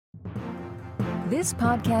This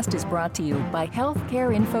podcast is brought to you by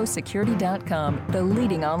HealthcareInfoSecurity.com, the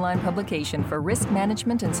leading online publication for risk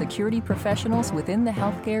management and security professionals within the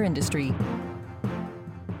healthcare industry.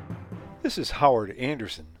 This is Howard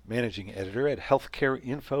Anderson, Managing Editor at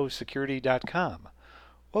HealthcareInfoSecurity.com,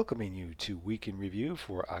 welcoming you to Week in Review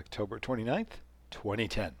for October 29th,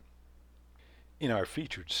 2010. In our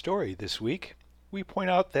featured story this week, we point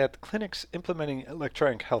out that clinics implementing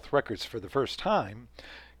electronic health records for the first time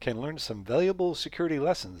can learn some valuable security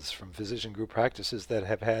lessons from physician group practices that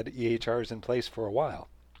have had EHRs in place for a while.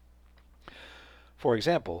 For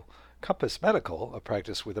example, Compass Medical, a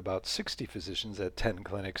practice with about 60 physicians at 10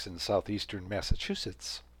 clinics in southeastern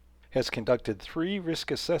Massachusetts, has conducted 3 risk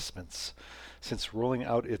assessments since rolling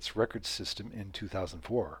out its record system in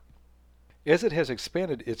 2004. As it has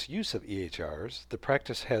expanded its use of EHRs, the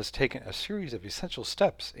practice has taken a series of essential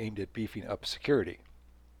steps aimed at beefing up security.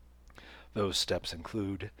 Those steps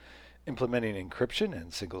include implementing encryption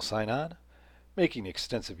and single sign-on, making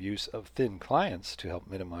extensive use of thin clients to help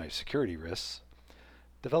minimize security risks,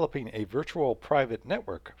 developing a virtual private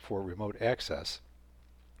network for remote access,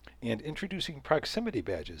 and introducing proximity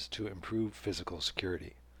badges to improve physical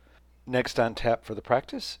security. Next on tap for the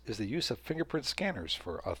practice is the use of fingerprint scanners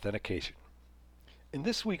for authentication. In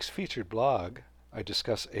this week's featured blog, I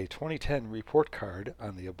discuss a 2010 report card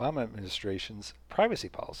on the Obama administration's privacy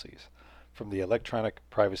policies from the Electronic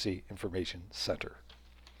Privacy Information Center.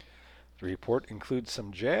 The report includes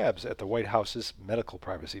some jabs at the White House's medical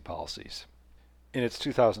privacy policies. In its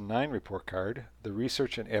 2009 report card, the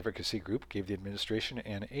research and advocacy group gave the administration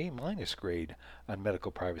an A- grade on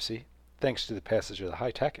medical privacy, thanks to the passage of the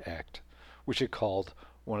HITECH Act, which it called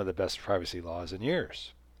one of the best privacy laws in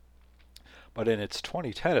years. But in its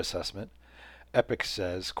 2010 assessment, EPIC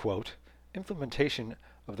says, quote, implementation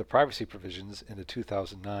of the privacy provisions in the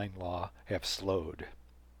 2009 law have slowed.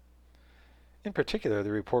 In particular,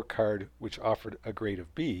 the report card, which offered a grade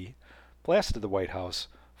of B, blasted the White House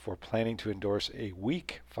for planning to endorse a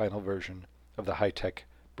weak final version of the HITECH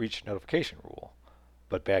breach notification rule,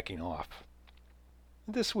 but backing off.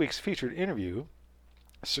 In this week's featured interview,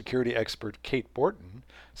 security expert Kate Borton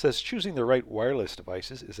says choosing the right wireless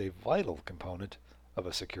devices is a vital component of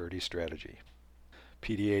a security strategy.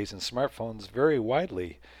 PDAs and smartphones vary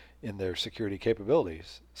widely in their security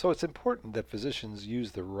capabilities, so it's important that physicians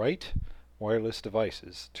use the right wireless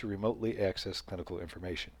devices to remotely access clinical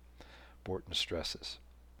information, Borton stresses.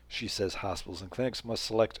 She says hospitals and clinics must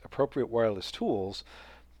select appropriate wireless tools,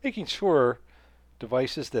 making sure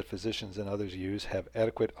devices that physicians and others use have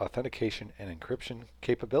adequate authentication and encryption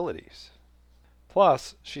capabilities.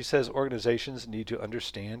 Plus, she says organizations need to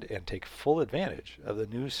understand and take full advantage of the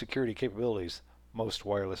new security capabilities most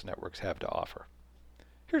wireless networks have to offer.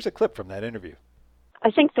 Here's a clip from that interview. I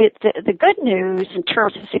think that the good news in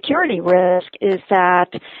terms of security risk is that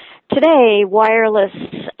today wireless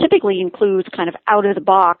typically includes kind of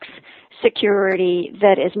out-of-the-box security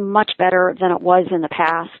that is much better than it was in the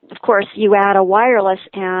past. Of course, you add a wireless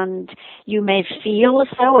and you may feel as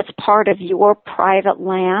though it's part of your private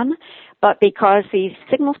LAN, but because these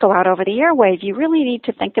signals go out over the airwave, you really need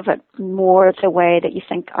to think of it more the way that you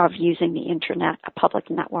think of using the internet, a public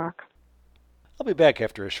network. I'll be back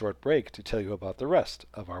after a short break to tell you about the rest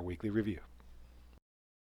of our weekly review.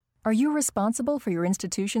 Are you responsible for your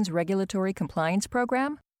institution's regulatory compliance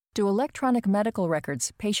program? Do electronic medical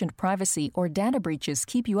records, patient privacy, or data breaches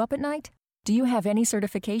keep you up at night? Do you have any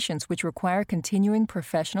certifications which require continuing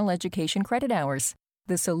professional education credit hours?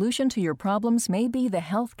 The solution to your problems may be the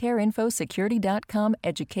HealthcareInfoSecurity.com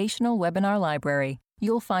educational webinar library.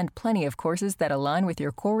 You'll find plenty of courses that align with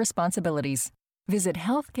your core responsibilities. Visit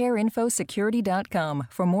HealthcareInfoSecurity.com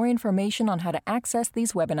for more information on how to access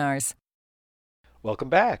these webinars. Welcome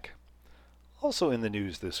back. Also in the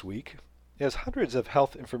news this week, as hundreds of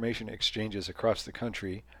health information exchanges across the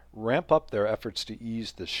country ramp up their efforts to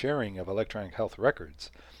ease the sharing of electronic health records,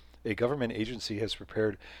 a government agency has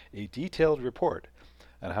prepared a detailed report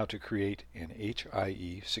on how to create an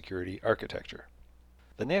HIE security architecture.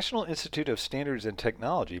 The National Institute of Standards and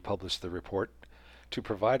Technology published the report to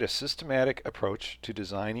provide a systematic approach to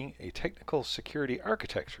designing a technical security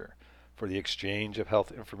architecture for the exchange of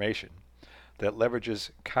health information that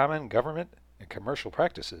leverages common government and commercial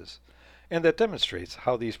practices and that demonstrates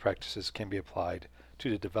how these practices can be applied to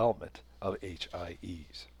the development of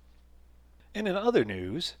HIEs. And in other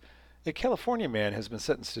news, a California man has been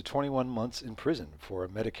sentenced to 21 months in prison for a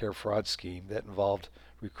Medicare fraud scheme that involved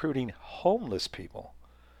recruiting homeless people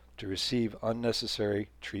to receive unnecessary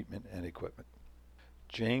treatment and equipment.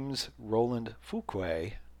 James Roland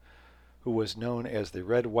Fuquay, who was known as the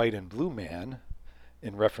Red, White, and Blue Man,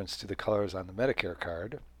 in reference to the colors on the Medicare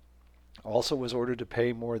card, also was ordered to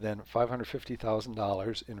pay more than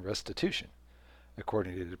 $550,000 in restitution,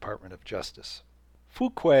 according to the Department of Justice.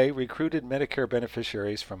 Fuquay recruited Medicare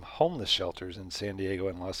beneficiaries from homeless shelters in San Diego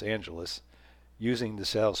and Los Angeles using the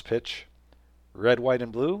sales pitch, "Red, white,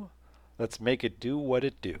 and blue, let's make it do what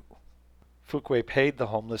it do." Fuquay paid the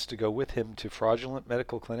homeless to go with him to fraudulent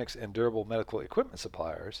medical clinics and durable medical equipment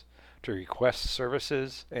suppliers to request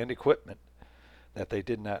services and equipment that they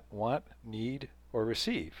did not want, need, or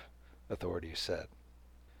receive, authorities said.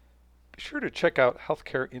 Be sure to check out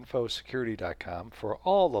healthcareinfosecurity.com for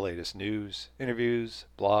all the latest news, interviews,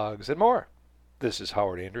 blogs, and more. This is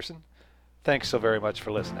Howard Anderson. Thanks so very much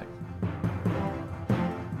for listening.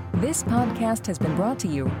 This podcast has been brought to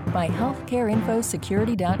you by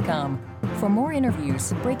healthcareinfosecurity.com. For more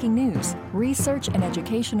interviews, breaking news, research, and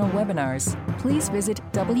educational webinars, please visit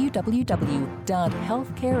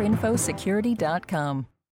www.healthcareinfosecurity.com.